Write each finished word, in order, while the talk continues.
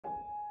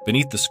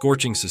Beneath the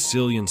scorching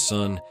Sicilian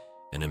sun,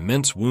 an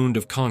immense wound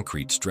of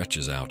concrete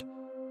stretches out,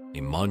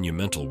 a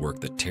monumental work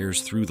that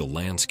tears through the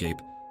landscape,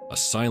 a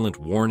silent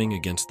warning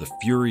against the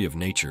fury of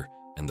nature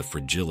and the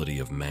fragility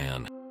of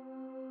man.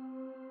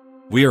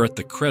 We are at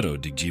the Cretto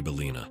di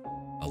Gibellina,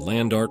 a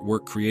land art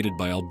work created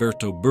by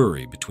Alberto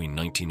Burri between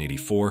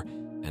 1984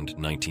 and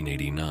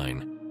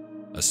 1989.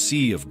 A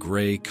sea of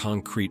gray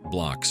concrete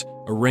blocks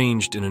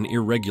arranged in an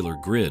irregular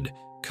grid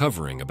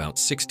covering about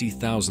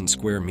 60,000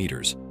 square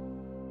meters.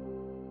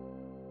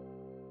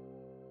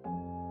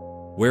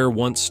 Where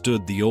once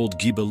stood the old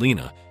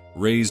Gibellina,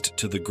 razed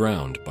to the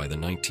ground by the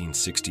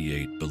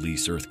 1968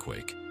 Belize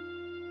earthquake.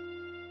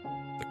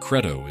 The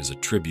Cretto is a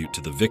tribute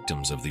to the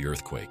victims of the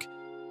earthquake,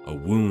 a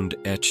wound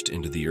etched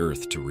into the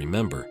earth to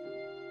remember,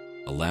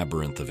 a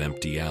labyrinth of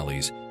empty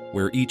alleys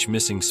where each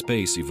missing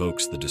space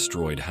evokes the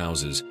destroyed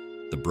houses,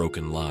 the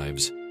broken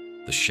lives,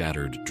 the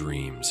shattered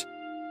dreams.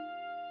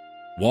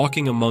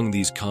 Walking among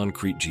these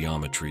concrete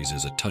geometries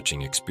is a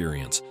touching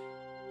experience,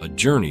 a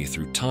journey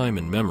through time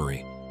and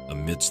memory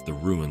amidst the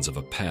ruins of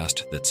a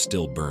past that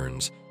still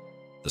burns.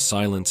 The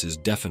silence is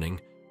deafening,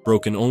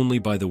 broken only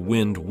by the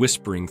wind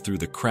whispering through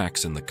the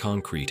cracks in the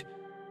concrete.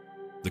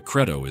 The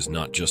Cretto is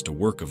not just a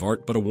work of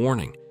art but a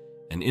warning,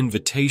 an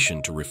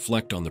invitation to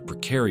reflect on the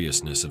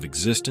precariousness of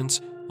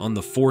existence, on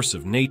the force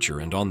of nature,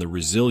 and on the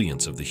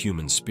resilience of the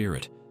human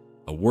spirit.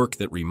 A work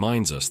that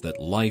reminds us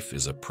that life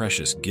is a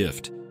precious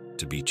gift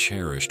to be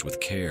cherished with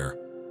care.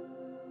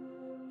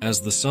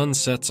 As the sun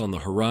sets on the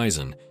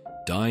horizon,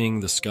 dyeing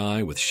the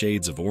sky with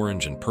shades of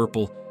orange and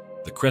purple,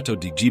 the Cretto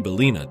di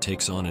Gibellina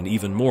takes on an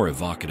even more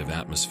evocative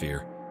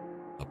atmosphere,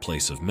 a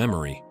place of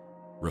memory,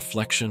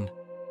 reflection,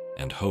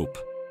 and hope.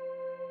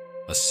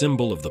 A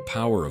symbol of the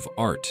power of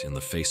art in the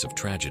face of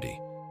tragedy.